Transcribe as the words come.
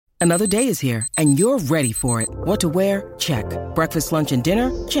Another day is here, and you're ready for it. What to wear? Check. Breakfast, lunch, and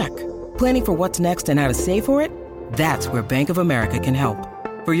dinner? Check. Planning for what's next and how to save for it? That's where Bank of America can help.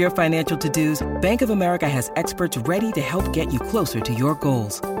 For your financial to-dos, Bank of America has experts ready to help get you closer to your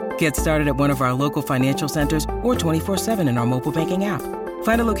goals. Get started at one of our local financial centers or 24/7 in our mobile banking app.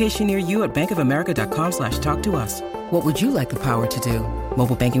 Find a location near you at bankofamerica.com/talktous. What would you like the power to do?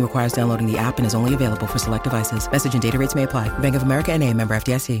 Mobile banking requires downloading the app and is only available for select devices. Message and data rates may apply. Bank of America N.A., member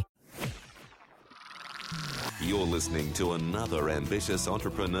FDIC. You're listening to another Ambitious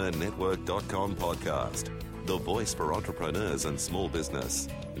Entrepreneur Network.com podcast. The voice for entrepreneurs and small business.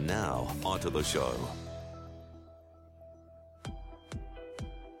 Now, onto the show.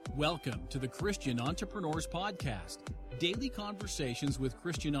 Welcome to the Christian Entrepreneurs Podcast. Daily conversations with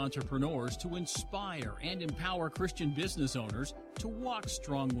Christian entrepreneurs to inspire and empower Christian business owners to walk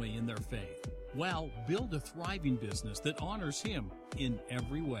strongly in their faith, while build a thriving business that honors Him in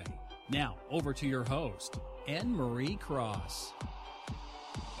every way. Now, over to your host, Anne-Marie Cross.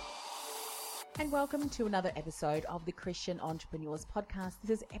 And welcome to another episode of the Christian Entrepreneurs Podcast.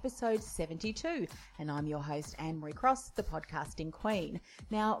 This is episode 72, and I'm your host, Anne-Marie Cross, the podcasting queen.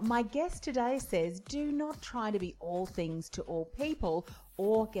 Now, my guest today says, do not try to be all things to all people,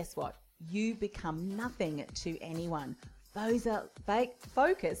 or guess what? You become nothing to anyone.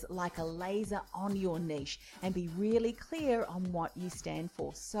 Focus like a laser on your niche and be really clear on what you stand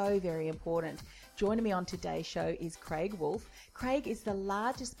for. So very important. Joining me on today's show is Craig Wolf. Craig is the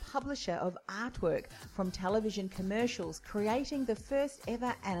largest publisher of artwork from television commercials, creating the first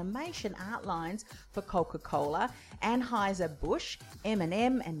ever animation outlines for Coca-Cola, Anheuser-Busch,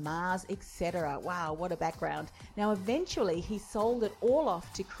 M&M and Mars, etc. Wow, what a background. Now, eventually he sold it all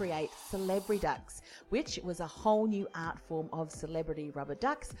off to create Celebriducks, which was a whole new art form of celebrity rubber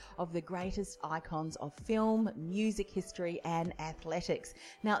ducks of the greatest icons of film, music history and athletics.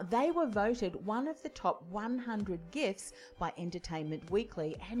 Now, they were voted one of the top 100 gifts by Entertainment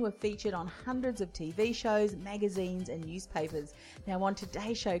Weekly and were featured on hundreds of TV shows, magazines and newspapers. Now, on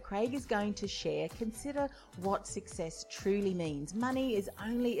today's show, Craig is going to consider what success truly means. Money is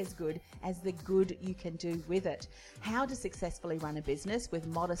only as good as the good you can do with it. How to successfully run a business with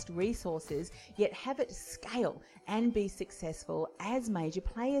modest resources, yet have it scale and be successful as major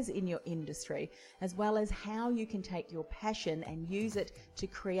players in your industry, as well as how you can take your passion and use it to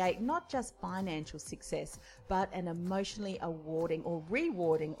create not just financial success, but an emotionally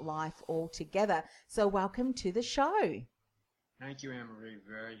rewarding life altogether. So welcome to the show. Thank you, Anne-Marie.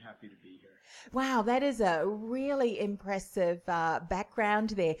 Very happy to be here. Wow, that is a really impressive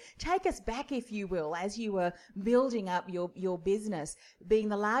background there. Take us back, if you will, as you were building up your business, being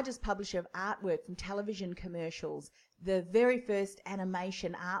the largest publisher of artwork from television commercials, the very first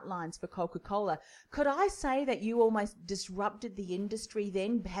animation outlines for Coca-Cola. Could I say that you almost disrupted the industry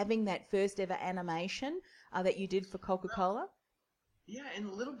then, having that first ever animation that you did for Coca-Cola? Yeah, in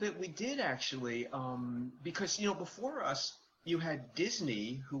a little bit we did actually, because, before us, you had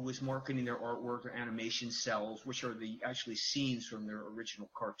Disney, who was marketing their artwork, their animation cells, which are the actually scenes from their original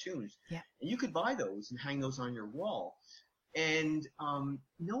cartoons. Yeah. And you could buy those and hang those on your wall. And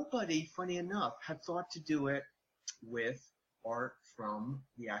nobody, funny enough, had thought to do it with art from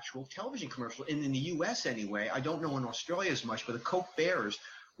the actual television commercial. And in the U.S. anyway, I don't know in Australia as much, but the Coke Bears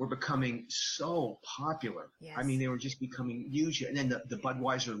were becoming so popular. Yes. I mean, they were just becoming huge. And then the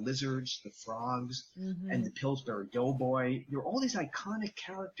Budweiser Lizards, the Frogs, and the Pillsbury Doughboy. There were all these iconic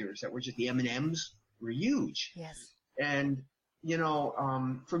characters that were just the M&Ms were huge. Yes. And,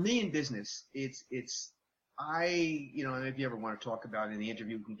 for me in business, and if you ever want to talk about it in the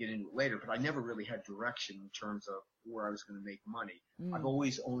interview, we can get into it later, but I never really had direction in terms of where I was going to make money. I've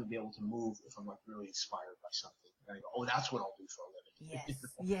always only been able to move if I'm really inspired by something. And I go, oh, that's what I'll do for a living. Yes,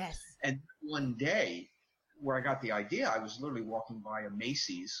 yes. And one day, where I got the idea, I was literally walking by a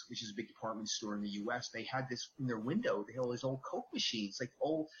Macy's, which is a big department store in the U.S. They had this in their window. They had all these old Coke machines,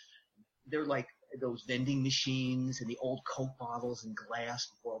 they're like those vending machines and the old Coke bottles and glass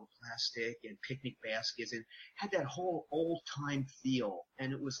before all the plastic and picnic baskets, and had that whole old-time feel.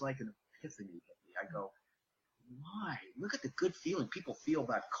 And it was like an epiphany hit me. I go, why? Look at the good feeling people feel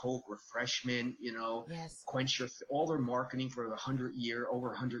about Coke, refreshment, Yes. quench all their marketing for over 100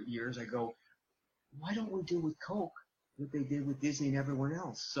 years. I go, why don't we do with Coke what they did with Disney and everyone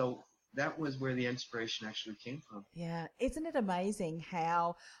else? So that was where the inspiration actually came from. Yeah. Isn't it amazing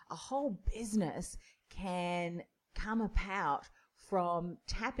how a whole business can come about from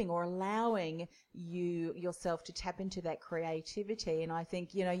tapping or allowing yourself to tap into that creativity? And I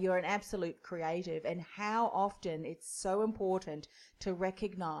think, you're an absolute creative, and how often it's so important to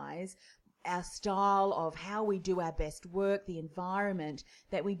recognize our style of how we do our best work, the environment,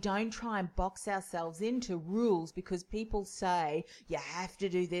 that we don't try and box ourselves into rules because people say you have to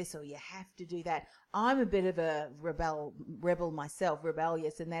do this or you have to do that. I'm a bit of a rebel myself,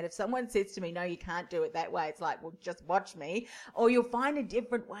 rebellious, in that if someone says to me, no, you can't do it that way, it's like, well, just watch me, or you'll find a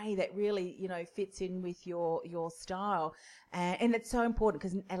different way that really, fits in with your style. And it's so important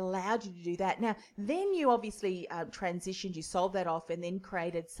because it allowed you to do that. Now, then you obviously transitioned, you sold that off and then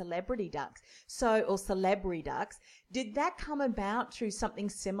created Celebrity Ducks. or Celebrity Ducks. Did that come about through something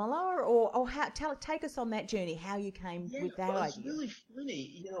similar, or take us on that journey, how you came with that idea? It's really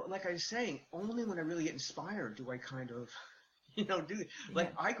funny. Like I was saying, only when I really get inspired do I kind of, do it.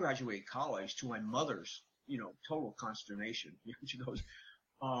 Like I graduated college to my mother's, total consternation. She goes,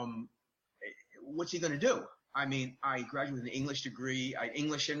 what's he going to do? I mean, I graduated with an English degree,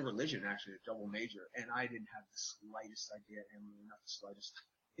 English and religion, actually, a double major, and I didn't have the slightest idea, Emily, not the slightest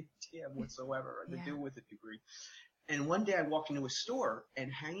idea whatsoever to do with a degree. And one day I walked into a store,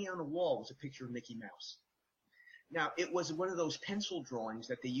 and hanging on the wall was a picture of Mickey Mouse. Now, it was one of those pencil drawings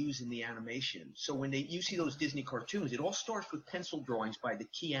that they use in the animation. So when you see those Disney cartoons, it all starts with pencil drawings by the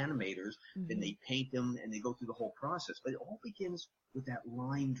key animators, then they paint them, and they go through the whole process. But it all begins with that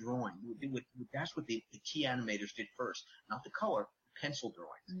line drawing. That's what the key animators did first, not the color, pencil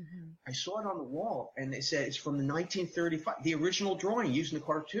drawings. I saw it on the wall, and it said it's from the 1935, the original drawing used in the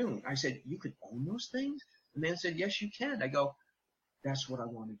cartoon. I said, you could own those things? The man said, yes, you can. I go, that's what I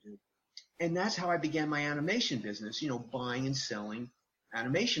want to do. And that's how I began my animation business, buying and selling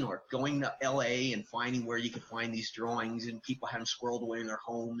animation art, going to LA and finding where you could find these drawings, and people had them squirreled away in their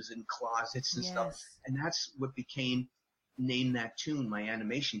homes and closets and stuff. And that's what became Name That Tune, my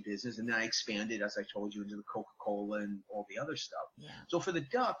animation business. And then I expanded, as I told you, into the Coca-Cola and all the other stuff. So for the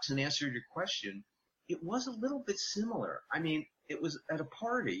Ducks, in answer to your question, it was a little bit similar. I mean, it was at a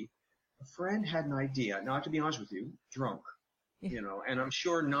party. A friend had an idea. Now, to be honest with you, drunk. And I'm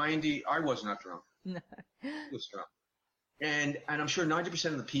sure I was not drunk. No. I was drunk. And I'm sure 90%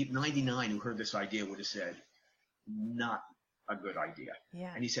 of the people, 99 who heard this idea would have said, not a good idea.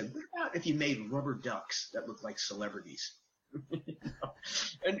 Yeah. And he said, what about if you made rubber ducks that look like celebrities?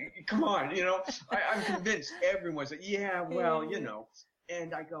 And come on, I'm convinced everyone said, yeah, well,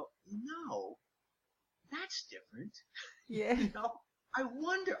 And I go, no, that's different. Yeah. I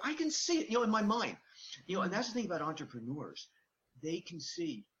wonder, I can see it, in my mind. And that's the thing about entrepreneurs. They can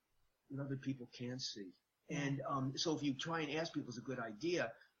see what other people can't see. And so if you try and ask people, it's a good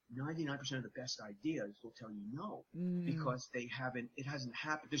idea, 99% of the best ideas will tell you no, because it hasn't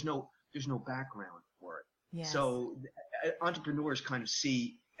happened. There's no background for it. Yes. So entrepreneurs kind of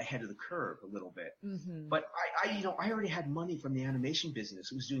see ahead of the curve a little bit. But I already had money from the animation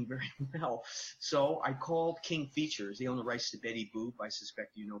business. It was doing very well. So I called King Features. They own the rights to Betty Boop. I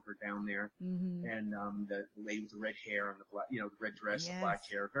suspect you know her down there. And the lady with the red hair and the black, the red dress, the black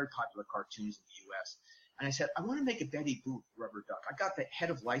hair, very popular cartoons in the U.S. And I said, I want to make a Betty Boop rubber duck. I got the head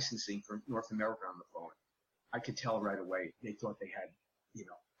of licensing for North America on the phone. I could tell right away. They thought they had,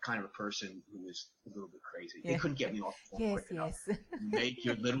 kind of a person who was a little bit crazy. They couldn't get me off the phone quick enough. Make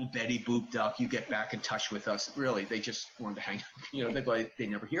your little Betty Boop duck. You get back in touch with us. Really, they just wanted to hang out. They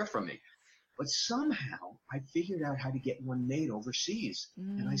never hear from me. But somehow I figured out how to get one made overseas,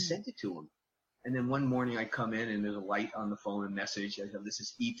 and I sent it to them. And then one morning I come in, and there's a light on the phone, a message. I said, this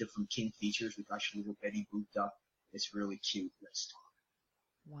is Eva from King Features. We got your little Betty Boop duck. It's really cute. Let's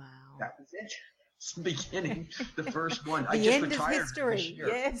talk. Wow. That was it. It's the beginning, the first one. I just retired. Is history.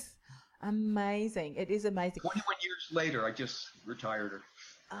 Yes. Amazing. It is amazing. 21 years later, I just retired her.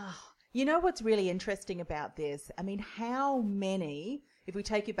 Oh, you know what's really interesting about this? I mean, how many, if we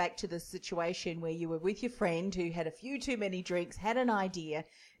take you back to the situation where you were with your friend who had a few too many drinks, had an idea,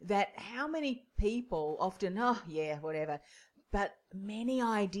 that how many people often, whatever. But many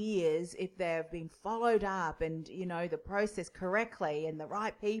ideas, if they've been followed up and, the process correctly and the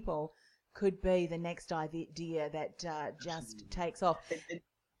right people, could be the next idea that just takes off.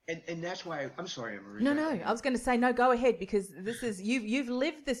 And that's why I'm sorry, Marie. No, I was going to say no. Go ahead, because this is you've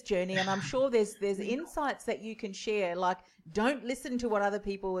lived this journey, and I'm sure there's insights that you can share. Like, don't listen to what other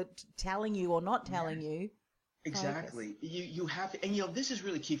people are telling you or not telling you. Exactly. You have to, and this is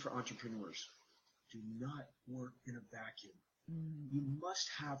really key for entrepreneurs. Do not work in a vacuum. You must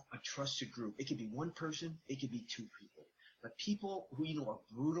have a trusted group. It could be one person. It could be two people. But people who are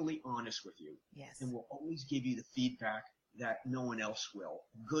brutally honest with you, and will always give you the feedback that no one else will,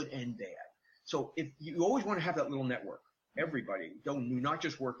 good and bad. So if you always want to have that little network, everybody, do not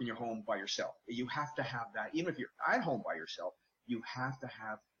just work in your home by yourself. You have to have that. Even if you're at home by yourself, you have to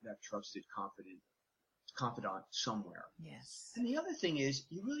have that trusted, confident confidant somewhere. Yes. And the other thing is,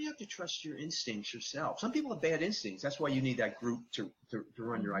 you really have to trust your instincts yourself. Some people have bad instincts. That's why you need that group to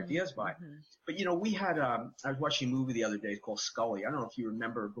run your ideas by. But, we had, I was watching a movie the other day called Scully. I don't know if you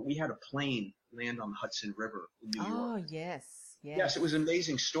remember, but we had a plane land on the Hudson River in New York. Oh, yes. Yes, it was an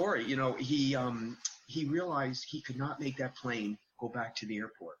amazing story. He realized he could not make that plane go back to the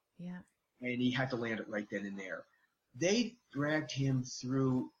airport. Yeah. And he had to land it right then and there. They dragged him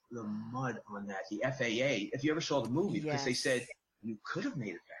through the mud on that, the FAA, if you ever saw the movie, because they said, you could have made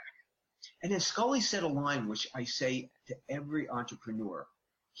it back. And then Scully said a line, which I say to every entrepreneur.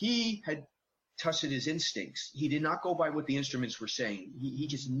 He had trusted his instincts. He did not go by what the instruments were saying. He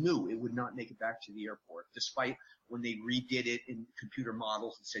just knew it would not make it back to the airport, despite when they redid it in computer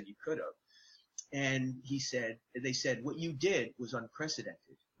models and said you could have. And they said, what you did was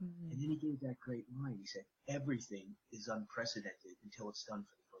unprecedented. And then he gave that great line. He said, everything is unprecedented until it's done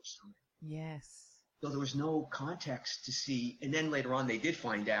for the first time. Yes. So there was no context to see. And then later on, they did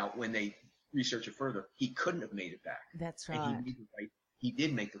find out when they researched it further, he couldn't have made it back. That's right. And he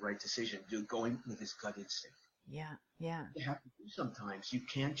did make the right decision, going with his gut instinct. Yeah, yeah. You have to do sometimes. You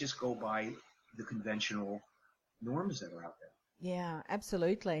can't just go by the conventional norms that are out there. Yeah,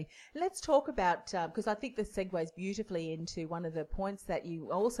 absolutely. Let's talk about, because I think this segues beautifully into one of the points that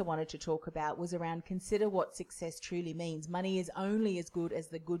you also wanted to talk about was around consider what success truly means. Money is only as good as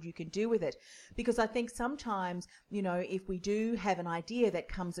the good you can do with it. Because I think sometimes, if we do have an idea that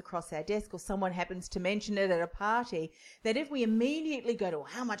comes across our desk or someone happens to mention it at a party, that if we immediately go to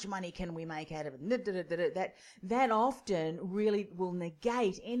how much money can we make out of it, that often really will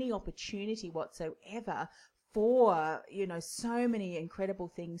negate any opportunity whatsoever for, so many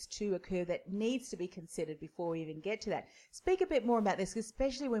incredible things to occur that needs to be considered before we even get to that. Speak a bit more about this,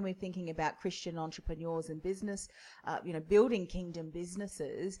 especially when we're thinking about Christian entrepreneurs and business, building kingdom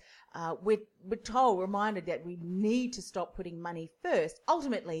businesses. We're reminded that we need to stop putting money first.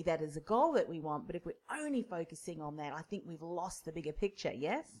 Ultimately, that is a goal that we want, but if we're only focusing on that, I think we've lost the bigger picture,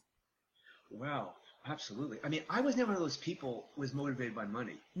 yes? Wow. Absolutely. I mean, I was never one of those people who was motivated by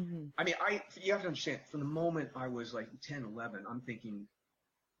money. I mean, you have to understand, from the moment I was like 10, 11, I'm thinking,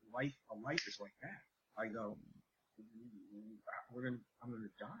 a life is like that. I go, I'm going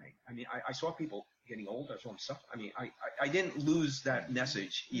to die. I mean, I saw people getting older. I saw them suffer. I mean, I didn't lose that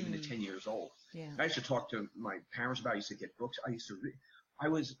message even at 10 years old. Yeah. I used to talk to my parents about it. I used to get books. I used to read.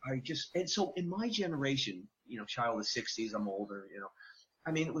 And so in my generation, child of the 60s, I'm older,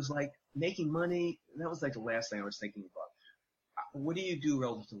 I mean, it was like making money. That was like the last thing I was thinking about. What do you do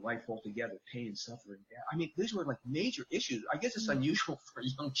relative to life altogether? Pain, suffering, death. I mean, these were like major issues. I guess it's unusual for a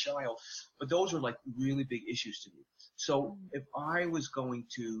young child, but those were like really big issues to me. So if I was going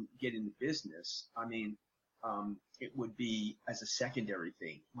to get into business, I mean, it would be as a secondary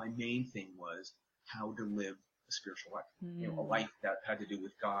thing. My main thing was how to live a spiritual life, a life that had to do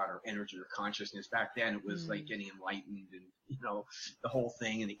with God or energy or consciousness. Back then it was like getting enlightened and, the whole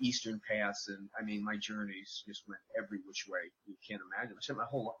thing and the Eastern paths. And I mean, my journeys just went every which way you can't imagine. I spent my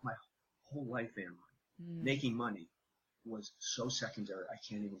whole life there. Making money was so secondary. I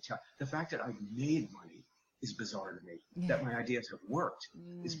can't even tell. The fact that I've made money is bizarre to me. Yeah. That my ideas have worked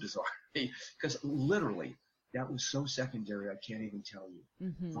is bizarre to me, because literally that was so secondary. I can't even tell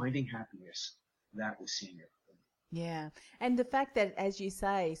you. Finding happiness, that was senior. Yeah. And the fact that, as you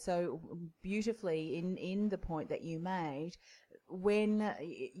say so beautifully in the point that you made, when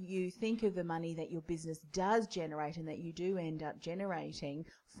you think of the money that your business does generate and that you do end up generating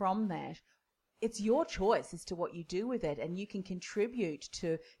from that, it's your choice as to what you do with it, and you can contribute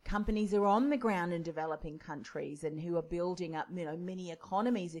to companies that are on the ground in developing countries and who are building up, mini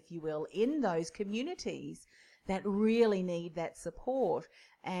economies, if you will, in those communities that really need that support.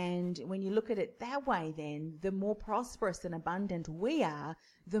 And when you look at it that way, then the more prosperous and abundant we are,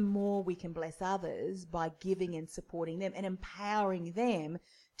 the more we can bless others by giving and supporting them and empowering them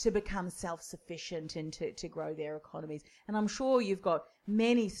to become self-sufficient and to grow their economies. And I'm sure you've got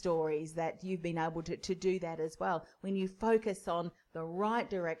many stories that you've been able to do that as well. When you focus on the right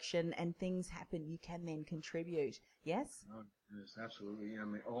direction and things happen, you can then contribute. Yes? Oh, yes, absolutely. I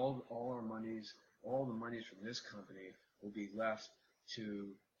mean, all our monies, all the monies from this company will be left to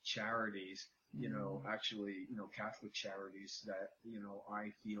charities, actually, Catholic charities that,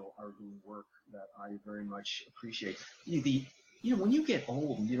 I feel are doing work that I very much appreciate. When you get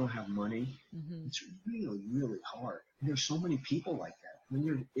old and you don't have money, it's really, really hard. And there's so many people like that. When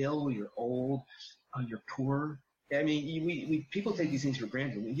you're ill, you're old, you're poor. I mean, people take these things for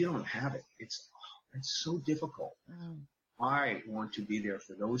granted. When you don't have it, it's so difficult. I want to be there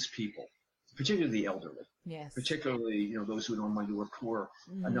for those people, particularly the elderly. Yes. Particularly, you know, those who don't mind, who are poor,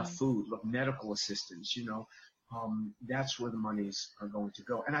 enough food, medical assistance, you know. That's where the monies are going to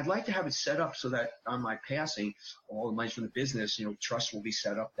go. And I'd like to have it set up so that on my passing, all the money from the business, you know, trust will be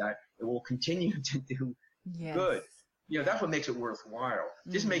set up that it will continue to do good. You know, that's what makes it worthwhile.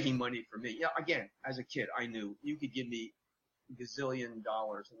 Just making money for me. Yeah, again, as a kid, I knew you could give me a gazillion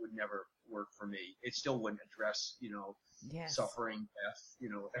dollars. It would never work for me. It still wouldn't address, you know, suffering, death, you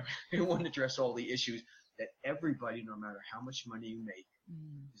know, it wouldn't address all the issues that everybody, no matter how much money you make,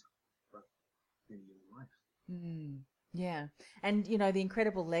 is in your life. Yeah. And, you know, the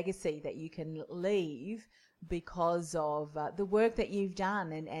incredible legacy that you can leave because of the work that you've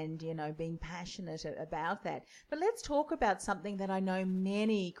done and, you know, being passionate about that. But let's talk about something that I know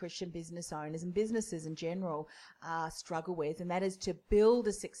many Christian business owners and businesses in general struggle with, and that is to build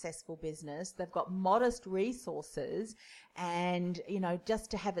a successful business. They've got modest resources and, you know,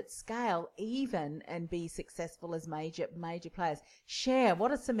 just to have it scale even and be successful as major players. Share,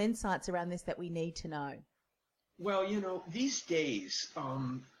 what are some insights around this that we need to know? Well, you know, these days,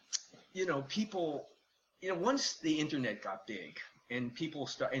 you know, people, you know, once the internet got big and people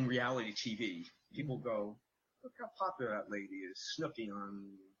start in reality TV, people go, look how popular that lady is, Snooki on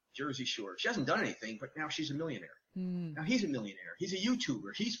Jersey Shore. She hasn't done anything, but now she's a millionaire. Now he's a millionaire. He's a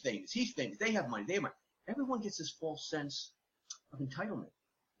YouTuber. He's famous. They have money. Everyone gets this false sense of entitlement.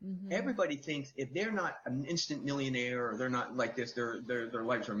 Everybody thinks if they're not an instant millionaire or they're not like this, their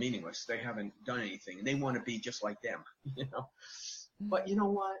lives are meaningless. They haven't done anything, and they want to be just like them, you know. But you know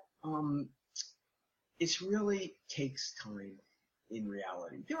what? It really takes time in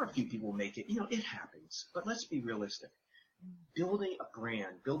reality. There are a few people who make it. You know, it happens. But let's be realistic. Building a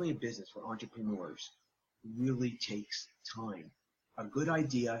brand, building a business for entrepreneurs really takes time. A good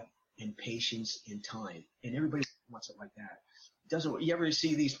idea and patience and time. And everybody wants it like that. You ever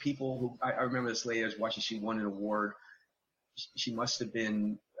see these people who, I remember this lady I was watching, she won an award. She must have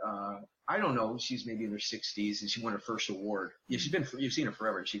been, I don't know, she's maybe in her 60s and she won her first award. Yeah, you've seen her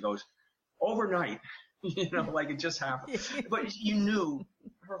forever. And she goes, overnight, you know, like it just happened. But you knew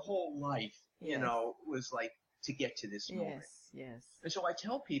her whole life, you know, was like to get to this moment. Yes. And so I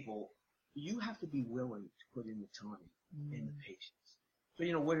tell people, you have to be willing to put in the time and the patience. So,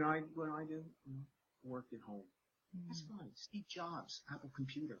 you know, what did I do? Worked at home. That's fine. Steve Jobs, Apple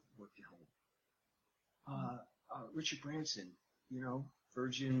Computer, worked at home. Richard Branson, you know,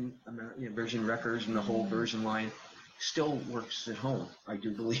 Virgin Records and the whole Virgin line, still works at home, I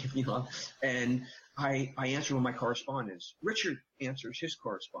do believe, you know. And I answer all my correspondence. Richard answers his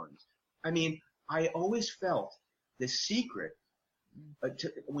correspondence. I mean, I always felt the secret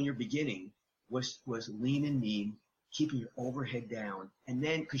when you're beginning was lean and mean, keeping your overhead down, and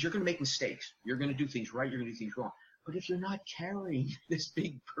then, because you're going to make mistakes. You're going to do things right, you're going to do things wrong. But if you're not carrying this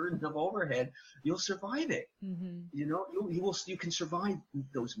big burden of overhead, you'll survive it. You know, you can survive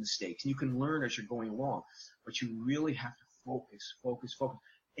those mistakes, and you can learn as you're going along. But you really have to focus,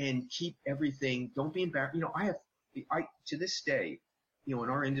 and keep everything. Don't be embarrassed. You know, I to this day, you know, in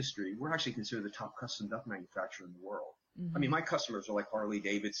our industry, we're actually considered the top custom duck manufacturer in the world. I mean, my customers are like Harley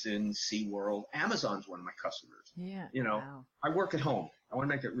Davidson, SeaWorld. Amazon's one of my customers. Yeah. You know, I work at home. I want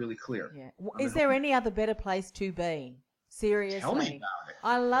to make that really clear. Yeah. Is there any other better place to be? Seriously. Tell me about it.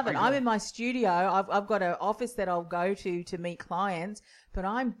 I love it. I'm in my studio. I've got an office that I'll go to meet clients, but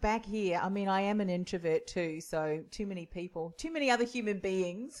I'm back here. I mean, I am an introvert too, so too many people, too many other human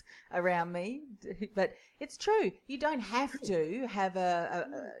beings around me. But it's true. You don't have to have a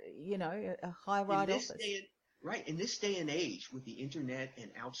high-rise office. Right. In this day and age with the internet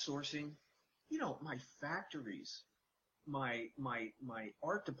and outsourcing, you know, my factories, my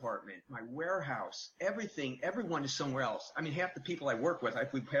art department, my warehouse, everyone is somewhere else. I mean, half the people I work with,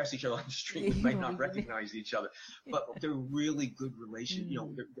 if we pass each other on the street, we might not recognize each other, but they're really good relations. You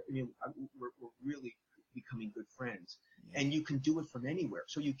know, we're really becoming good friends, and you can do it from anywhere.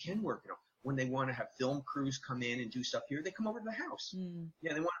 So you can work, you know. When they want to have film crews come in and do stuff here, they come over to the house.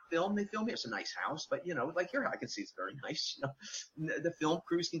 Yeah, they want to film, they film here. It's a nice house, but, you know, like here, I can see it's very nice. You know, the film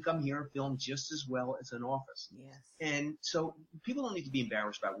crews can come here and film just as well as an office. Yes. And so people don't need to be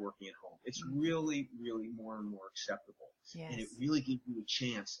embarrassed about working at home. It's really, really more and more acceptable. Yes. And it really gives you a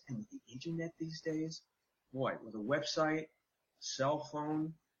chance. And with the internet these days, boy, with a website, cell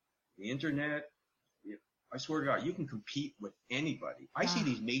phone, the internet, I swear to God, you can compete with anybody. I see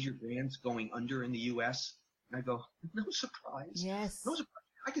these major brands going under in the U.S., and I go, no surprise. Yes. No surprise.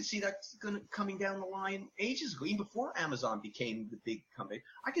 I could see that coming down the line ages ago, even before Amazon became the big company.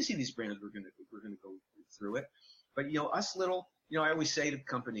 I can see these brands were going to go through it. But, you know, us little, you know, I always say to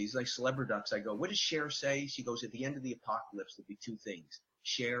companies like Celebriducks, I go, what does Cher say? She goes, at the end of the apocalypse, there'll be two things,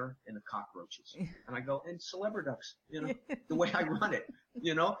 Cher and the Cockroaches. And I go, and Celebriducks, the way I run it,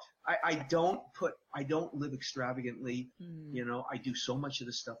 I don't live extravagantly, I do so much of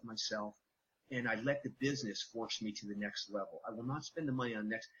the stuff myself, and I let the business force me to the next level. I will not spend the money on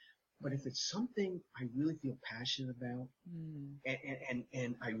next, but if it's something I really feel passionate about,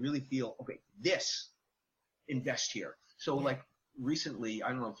 and I really feel, okay, this, invest here. So like, recently, I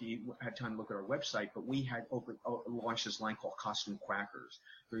don't know if you had time to look at our website, but we had launched this line called Costume Quackers.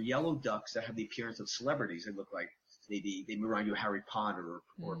 They're yellow ducks that have the appearance of celebrities. They look like they remind you of Harry Potter,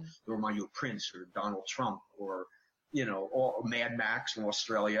 or they remind you of Prince or Donald Trump, or or Mad Max from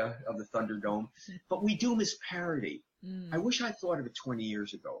Australia of the Thunderdome. But we do them as parody. I wish I thought of it 20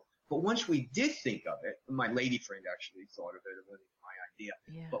 years ago. But once we did think of it, my lady friend actually thought of it. It wasn't my idea.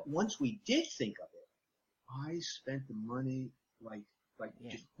 Yeah. But once we did think of it, I spent the money like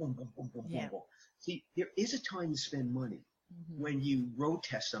just boom, boom, boom, boom, boom, boom. See, there is a time to spend money when you road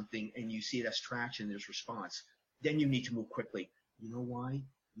test something and you see it has traction, there's response. Then you need to move quickly. You know why?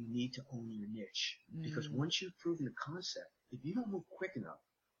 You need to own your niche. Because once you've proven the concept, if you don't move quick enough,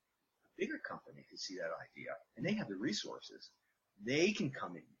 a bigger company can see that idea, and they have the resources. They can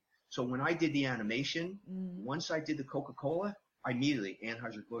come in. So when I did the animation, once I did the Coca-Cola, I immediately,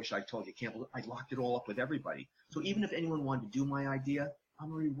 Anheuser-Busch, I told you, I locked it all up with everybody. So even if anyone wanted to do my idea,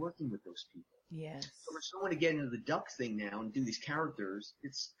 I'm already working with those people. Yes. So if someone to get into the duck thing now and do these characters,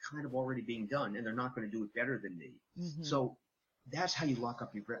 it's kind of already being done, and they're not going to do it better than me. So that's how you lock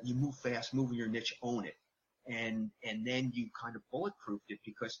up your ground. You move fast, move in your niche, own it. And then you kind of bulletproofed it,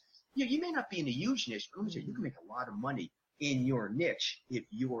 because you may not be in a huge niche, but you can make a lot of money in your niche if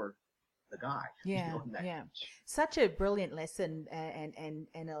you're the guy. Yeah. Such a brilliant lesson,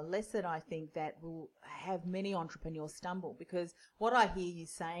 and a lesson I think that will have many entrepreneurs stumble, because what I hear you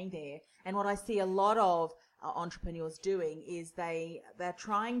saying there, and what I see a lot of entrepreneurs doing, is they're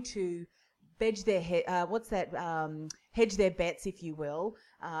trying to hedge their hedge their bets, if you will.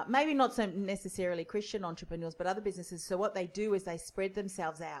 Maybe not so necessarily Christian entrepreneurs, but other businesses. So what they do is they spread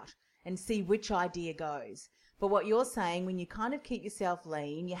themselves out and see which idea goes. But what you're saying, when you kind of keep yourself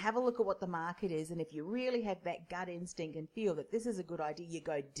lean, you have a look at what the market is, and if you really have that gut instinct and feel that this is a good idea, you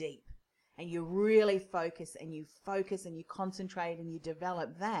go deep and you really focus and you concentrate and you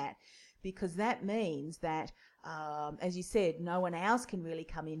develop that, because that means that, as you said, no one else can really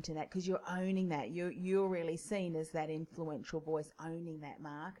come into that, because you're owning that. You're really seen as that influential voice owning that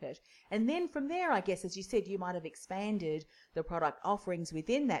market. And then from there, I guess, as you said, you might have expanded the product offerings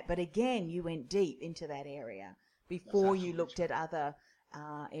within that. But again, you went deep into that area before you looked at other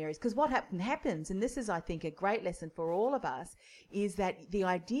areas. Because what happens, and this is, I think, a great lesson for all of us, is that the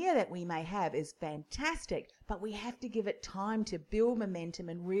idea that we may have is fantastic, but we have to give it time to build momentum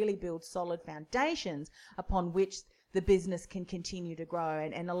and really build solid foundations upon which the business can continue to grow.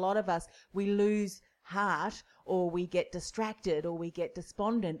 And a lot of us, we lose heart, or we get distracted, or we get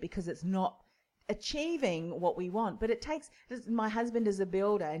despondent because it's not achieving what we want. But it takes, my husband is a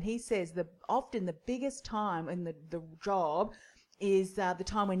builder, and he says often the biggest time in the job is the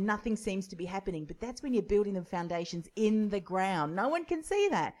time when nothing seems to be happening. But that's when you're building the foundations in the ground. No one can see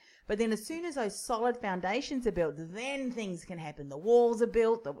that. But then as soon as those solid foundations are built, then things can happen. The walls are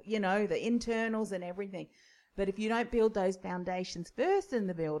built, the internals and everything. But if you don't build those foundations first in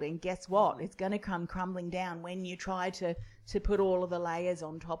the building, guess what? It's going to come crumbling down when you try to put all of the layers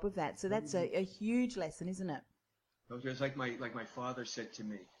on top of that. So that's a huge lesson, isn't it? It's like my father said to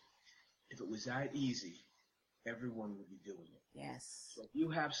me, if it was that easy, everyone would be doing it. Yes. So if you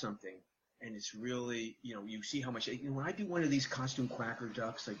have something and it's really, you see how much, when I do one of these costume quacker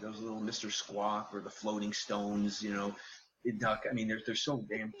ducks, like those little Mr. Squawk or the floating stones, duck, I mean, they're so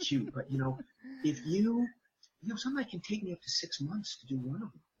damn cute. But, if something can take me up to 6 months to do one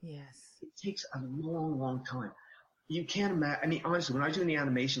of them. Yes. It takes a long, long time. You can't imagine. I mean, honestly, when I was doing the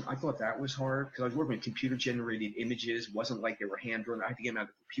animation, I thought that was hard, because I was working with computer-generated images. It wasn't like they were hand-drawn. I had to get them out of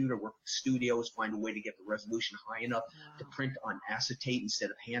the computer, work with studios, find a way to get the resolution high enough to print on acetate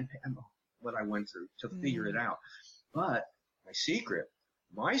instead of hand. What I went through to figure it out. But my secret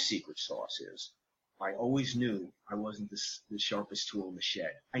sauce is, I always knew I wasn't the sharpest tool in the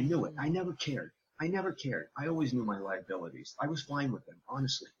shed. I knew it. I never cared. I always knew my liabilities. I was fine with them,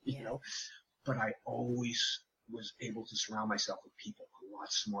 honestly, But I always was able to surround myself with people a lot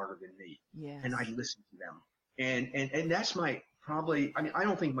smarter than me. Yes. And I listened to them. And that's my probably, I mean, I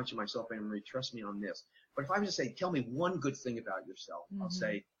don't think much of myself, Anne Marie, trust me on this. But if I was to say, tell me one good thing about yourself, I'll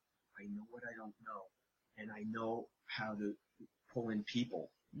say, I know what I don't know. And I know how to pull in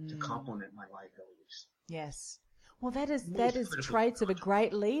people to complement my liabilities. Yes. Well, that is traits of a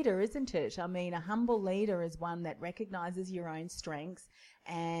great leader, isn't it? I mean, a humble leader is one that recognizes your own strengths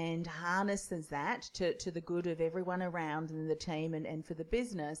and harnesses that to the good of everyone around and the team and for the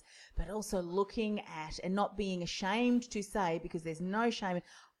business, but also looking at and not being ashamed to say, because there's no shame,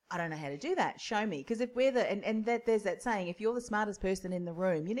 I don't know how to do that. Show me. Because if we're there's that saying, if you're the smartest person in the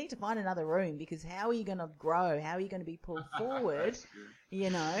room, you need to find another room, because how are you going to grow? How are you going to be pulled forward?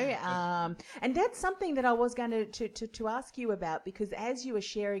 And that's something that I was going to ask you about, because as you were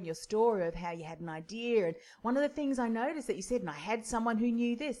sharing your story of how you had an idea, and one of the things I noticed that you said, and I had someone who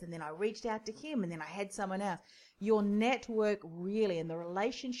knew this, and then I reached out to him, and then I had someone else. Your network really, and the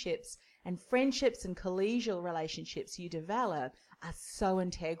relationships and friendships and collegial relationships you develop are so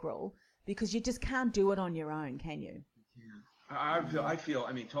integral, because you just can't do it on your own, can you? Yeah. I feel,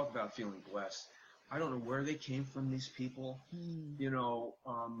 I mean, talk about feeling blessed. I don't know where they came from, these people.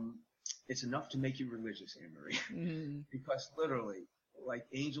 It's enough to make you religious, Anne-Marie, because literally, like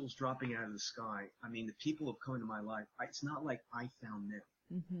angels dropping out of the sky. I mean, the people who have come into my life, it's not like I found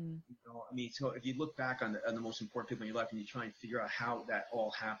them. So if you look back on the most important people in your life and you try and figure out how that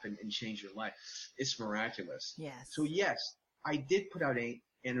all happened and changed your life, it's miraculous. Yes. So yes, I did put out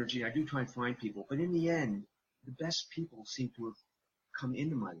energy. I do try and find people, but in the end, the best people seem to have come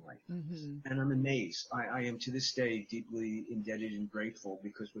into my life, and I'm amazed. I am to this day deeply indebted and grateful,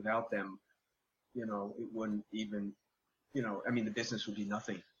 because without them, it wouldn't even, the business would be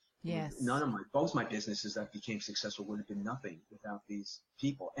nothing. Yes. Both my businesses that became successful would have been nothing without these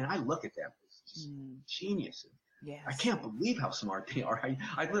people. And I look at them as just geniuses. Yes. I can't believe how smart they are.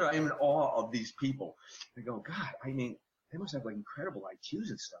 I literally am in awe of these people. I go, God, I mean, they must have like incredible IQs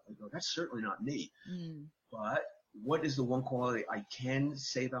and stuff. I go, that's certainly not me. But what is the one quality I can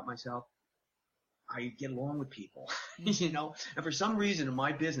say about myself? I get along with people, and for some reason in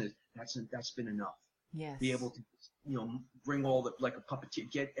my business, that's been enough. Yes. Be able to, bring all the, like a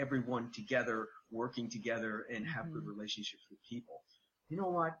puppeteer, get everyone together, working together, and have good relationships with people. You know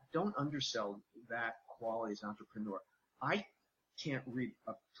what? Don't undersell that quality as an entrepreneur. I can't read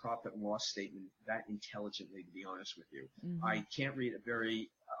a profit and loss statement that intelligently, to be honest with you. I can't read a very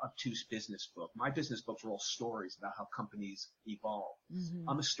obtuse business book. My business books are all stories about how companies evolve.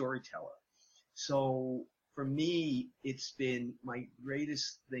 I'm a storyteller. So for me, it's been my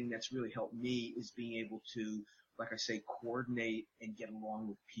greatest thing that's really helped me is being able to, like I say, coordinate and get along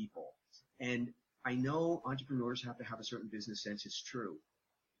with people. And I know entrepreneurs have to have a certain business sense. It's true.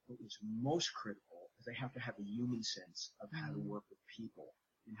 But what's most critical is they have to have a human sense of how to work with people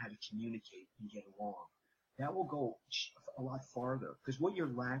and how to communicate and get along. That will go a lot farther, because what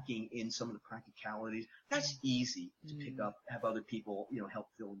you're lacking in some of the practicalities, that's easy to pick up, have other people, help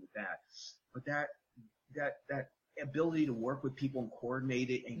fill in with that. But that ability to work with people and coordinate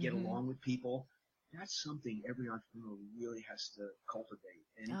it and get along with people, that's something every entrepreneur really has to cultivate.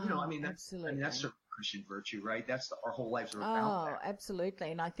 And, that's a Christian virtue, right? That's our whole lives are about that. Oh,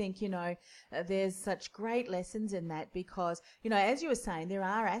 absolutely. And I think, there's such great lessons in that, because, as you were saying, there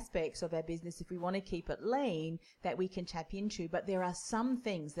are aspects of our business, if we want to keep it lean, that we can tap into, but there are some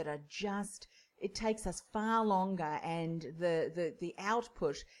things that are just, it takes us far longer, and the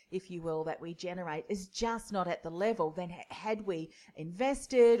output, if you will, that we generate is just not at the level than had we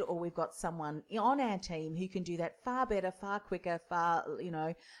invested, or we've got someone on our team who can do that far better, far quicker, far,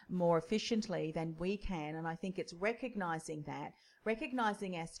 more efficiently than we can. And I think it's recognizing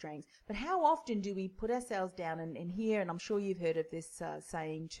our strengths. But how often do we put ourselves down and here, and I'm sure you've heard of this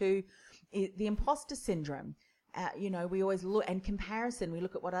saying too, the imposter syndrome. We always look, and comparison, we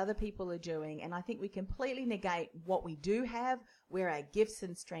look at what other people are doing, and I think we completely negate what we do have, where our gifts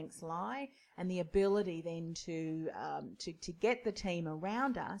and strengths lie, and the ability then to get the team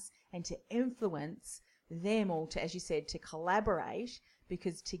around us and to influence them all, to, as you said, to collaborate,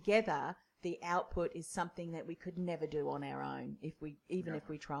 because together the output is something that we could never do on our own if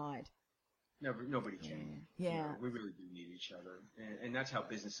we tried. Nobody can. Yeah. We really do need each other. And that's how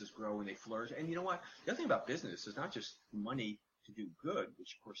businesses grow and they flourish. And you know what? The other thing about business is not just money to do good,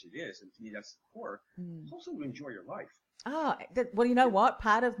 which of course it is, and to me that's the core. It's also to enjoy your life. Well, you know what?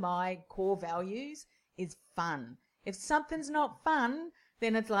 Part of my core values is fun. If something's not fun,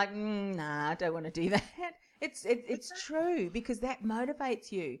 then it's like, nah, I don't want to do that. It's true, because that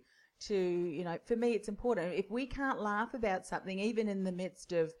motivates you to, for me, it's important. If we can't laugh about something, even in the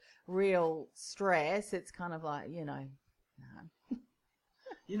midst of real stress, it's kind of like, nah.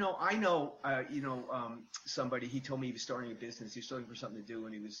 I know, somebody, he told me he was starting a business. He was looking for something to do,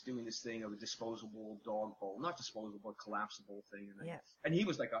 and he was doing this thing of a disposable dog bowl, not disposable, but collapsible thing. And he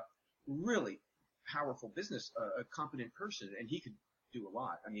was like a really powerful business, a competent person, and he could do a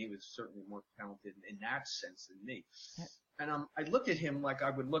lot. I mean, he was certainly more talented in that sense than me. Yep. And I looked at him like I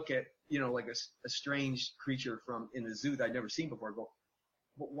would look at, like a strange creature in the zoo that I'd never seen before. I go,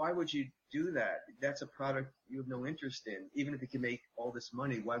 but why would you do that? That's a product you have no interest in. Even if it can make all this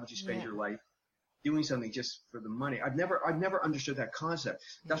money, why would you spend your life doing something just for the money? I've never understood that concept.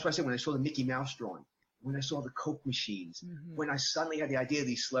 That's why I said when I saw the Mickey Mouse drawing, when I saw the Coke machines, when I suddenly had the idea of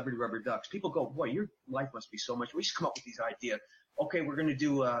these celebrity rubber ducks, people go, boy, your life must be so much. We just come up with these ideas. Okay, we're going to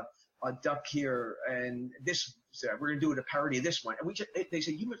do a duck here, and this, we're going to do it a parody of this one. And they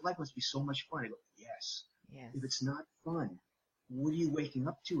say, your life must be so much fun. I go, yes. If it's not fun, what are you waking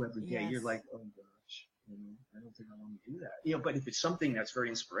up to every day? You're like, oh gosh, I don't think I want to do that. But if it's something that's very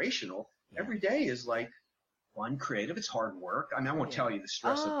inspirational, every day is like fun, creative. It's hard work. I mean, I won't tell you the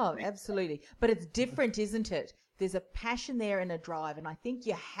stress of it. Oh, absolutely. But it's different, isn't it? There's a passion there and a drive, and I think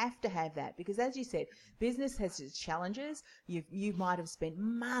you have to have that because, as you said, business has its challenges. You might have spent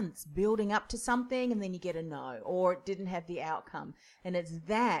months building up to something, and then you get a no, or it didn't have the outcome. And it's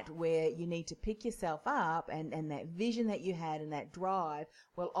that where you need to pick yourself up, and that vision that you had and that drive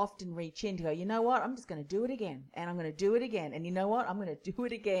will often reach in to go, you know what, I'm just going to do it again, and I'm going to do it again, and you know what, I'm going to do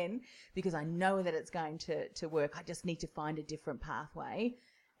it again because I know that it's going to work. I just need to find a different pathway.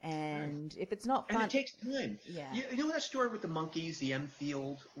 And if it's not fun... And it takes time. Yeah. You know that story with the monkeys, the M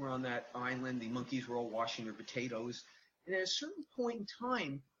field, were on that island, the monkeys were all washing their potatoes. And at a certain point in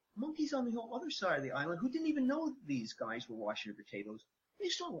time, monkeys on the whole other side of the island, who didn't even know these guys were washing their potatoes, they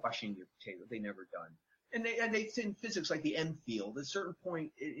started washing their potatoes. They never done. And they in physics, like the M field, at a certain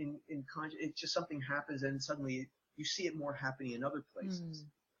point in it just something happens and suddenly you see it more happening in other places.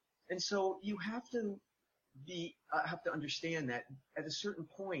 And so you have to understand that at a certain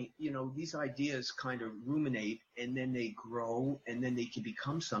point, these ideas kind of ruminate and then they grow and then they can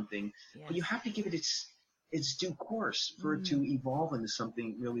become something. Yes. But you have to give it its due course for it to evolve into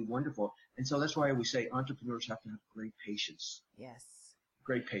something really wonderful. And so that's why I always say entrepreneurs have to have great patience. Yes.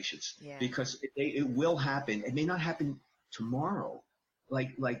 Great patience. Yeah. Because it will happen. It may not happen tomorrow.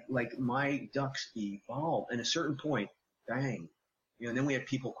 Like my ducks evolve. And at a certain point, bang. And then we had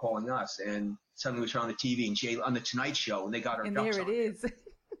people calling us, and suddenly we turn on the TV and on the Tonight Show, and they got our ducks on. And there it is. And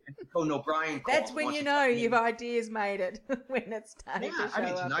Conan O'Brien calls. That's when you know your ideas made it, when it's starting to show up.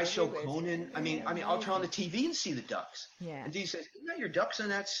 Yeah, Tonight Show, Conan. I mean, I'll turn on the TV and see the ducks. Yeah. And Dee says, "You got your ducks on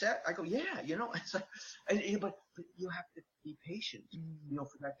that set?" I go, "Yeah." It's like, but you have to be patient,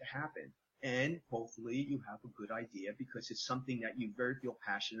 for that to happen. And hopefully you have a good idea because it's something that you very feel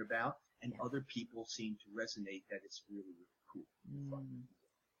passionate about, and other people seem to resonate that it's really, really cool.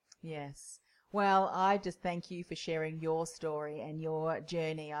 Yes. Well, I just thank you for sharing your story and your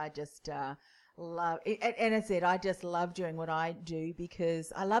journey. I just love it. And as I said, I just love doing what I do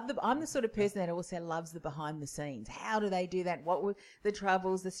because I'm the sort of person that also loves the behind the scenes. How do they do that? What were the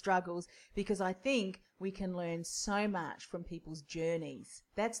troubles, the struggles? Because I think we can learn so much from people's journeys.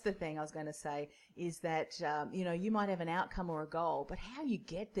 That's the thing I was going to say is that, you might have an outcome or a goal, but how you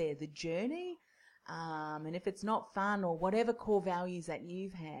get there, the journey, and if it's not fun or whatever core values that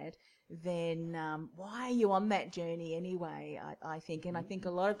you've had, then why are you on that journey anyway, I think. And I think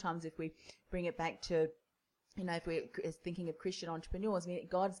a lot of times if we bring it back to, if we're thinking of Christian entrepreneurs,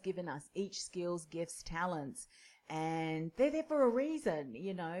 God's given us each skills, gifts, talents, and they're there for a reason,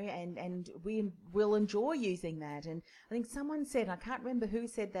 and we will enjoy using that. And I think someone said, I can't remember who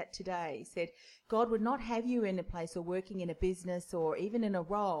said that today, said God would not have you in a place or working in a business or even in a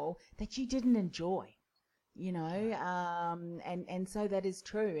role that you didn't enjoy, and so that is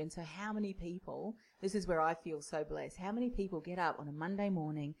true. And so how many people, this is where I feel so blessed, how many people get up on a Monday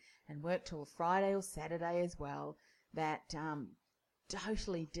morning and work till Friday or Saturday as well that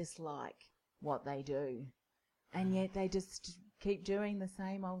totally dislike what they do. And yet they just keep doing the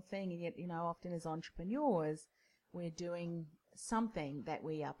same old thing. And yet, often as entrepreneurs, we're doing something that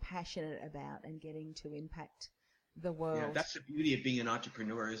we are passionate about and getting to impact the world. Yeah, that's the beauty of being an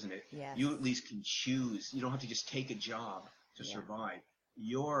entrepreneur, isn't it? Yes. You at least can choose. You don't have to just take a job to survive.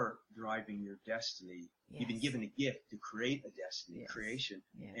 You're driving your destiny. Yes. You've been given a gift to create a destiny, creation,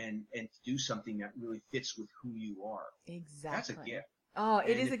 and to do something that really fits with who you are. Exactly. That's a gift. Oh,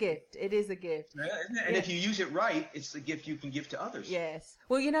 it is a gift. It is a gift. And if you use it right, it's the gift you can give to others. Yes.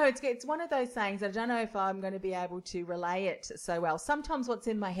 Well, it's one of those sayings. I don't know if I'm going to be able to relay it so well. Sometimes what's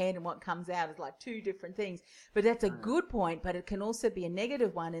in my head and what comes out is like two different things. But that's a good point, but it can also be a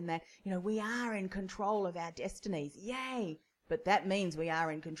negative one in that, we are in control of our destinies. Yay. But that means we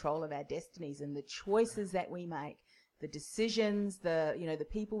are in control of our destinies and the choices that we make, the decisions, the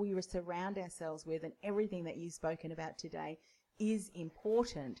people we surround ourselves with, and everything that you've spoken about today is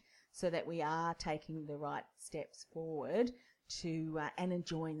important so that we are taking the right steps forward to and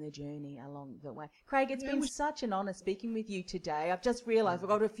enjoying the journey along the way. Craig, it's been such an honor speaking with you today. I've just realized I've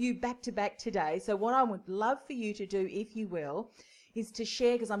got a few back-to-back today. So what I would love for you to do, if you will, is to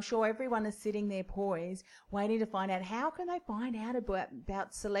share, because I'm sure everyone is sitting there poised, waiting to find out how can they find out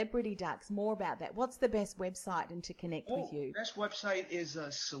about Celebrity Ducks, more about that. What's the best website and to connect with you? Best website is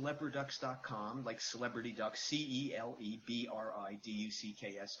celebriducks.com, like Celebrity Ducks,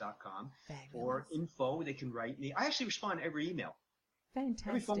 CELEBRIDUCKS.com. Or info, they can write me. I actually respond to every email. Fantastic.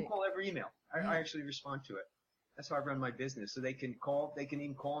 Every phone call, every email. I actually respond to it. That's how I run my business. So they can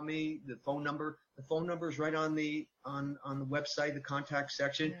even call me. The phone number is right on the website, the contact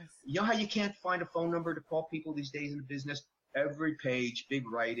section. Yes. You know how you can't find a phone number to call people these days in the business? Every page, big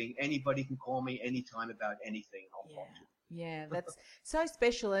writing. Anybody can call me anytime about anything. I'll talk to you. Yeah, that's so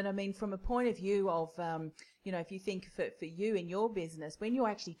special. And I mean, from a point of view of, if you think for you in your business, when you're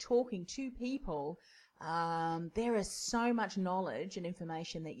actually talking to people, there is so much knowledge and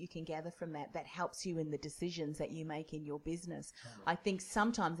information that you can gather from that helps you in the decisions that you make in your business. I think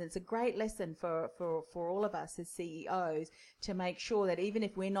sometimes it's a great lesson for all of us as CEOs to make sure that even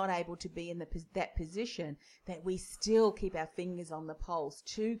if we're not able to be in that position, that we still keep our fingers on the pulse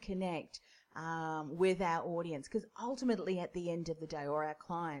to connect with our audience, because ultimately at the end of the day, or our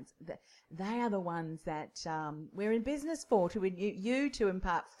clients, they are the ones that we're in business for, to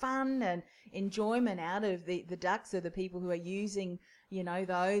impart fun and enjoyment out of the ducks, or the people who are using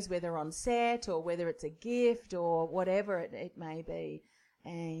those, whether on set or whether it's a gift or whatever it may be.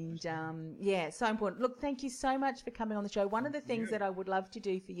 And so important. Look, thank you so much for coming on the show. One of the things that I would love to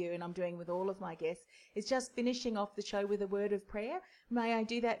do for you, and I'm doing with all of my guests, is just finishing off the show with a word of prayer. May I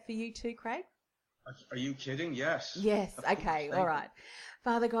do that for you too, Craig? Are you kidding? Yes. Yes. Okay. All right.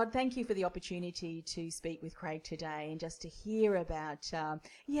 Father God, thank you for the opportunity to speak with Craig today and just to hear about,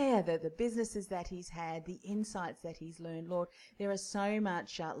 the businesses that he's had, the insights that he's learned. Lord, there are so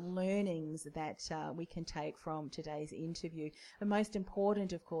much learnings that we can take from today's interview. The most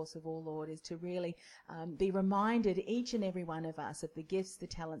important, of course, of all, Lord, is to really be reminded, each and every one of us, of the gifts, the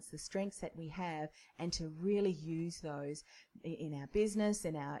talents, the strengths that we have, and to really use those in our business,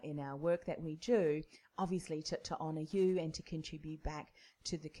 in our work that we do, obviously to honour you and to contribute back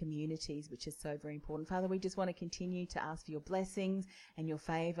to the communities, which is so very important. Father, we just want to continue to ask for your blessings and your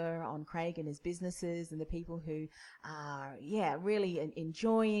favour on Craig and his businesses and the people who are, really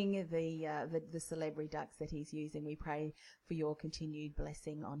enjoying the Celebrity Ducks that he's using. We pray for your continued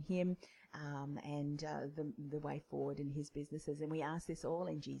blessing on him and the way forward in his businesses. And we ask this all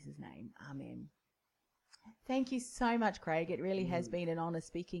in Jesus' name. Amen. Thank you so much, Craig. It really has been an honour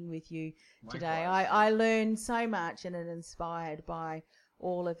speaking with you today. I learned so much and am inspired by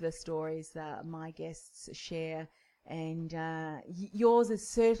all of the stories that my guests share, and yours is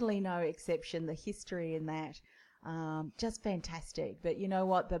certainly no exception. The history in that, just fantastic. But you know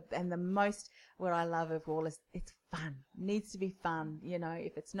what? What I love of all is it's fun. It needs to be fun.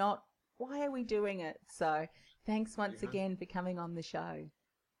 If it's not, why are we doing it? So thanks once again for coming on the show.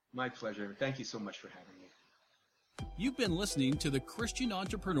 My pleasure. Thank you so much for having me. You've been listening to the Christian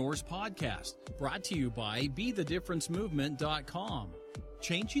Entrepreneurs Podcast, brought to you by BeTheDifferenceMovement.com.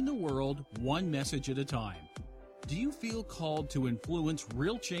 Changing the world one message at a time. Do you feel called to influence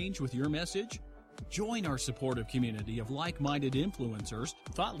real change with your message? Join our supportive community of like-minded influencers,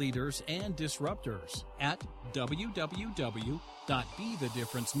 thought leaders, and disruptors at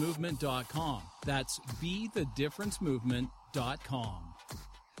www.BeTheDifferenceMovement.com. That's BeTheDifferenceMovement.com.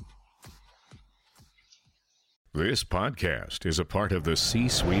 This podcast is a part of the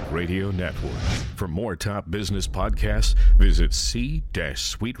C-Suite Radio Network. For more top business podcasts, visit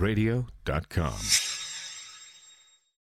c-suiteradio.com.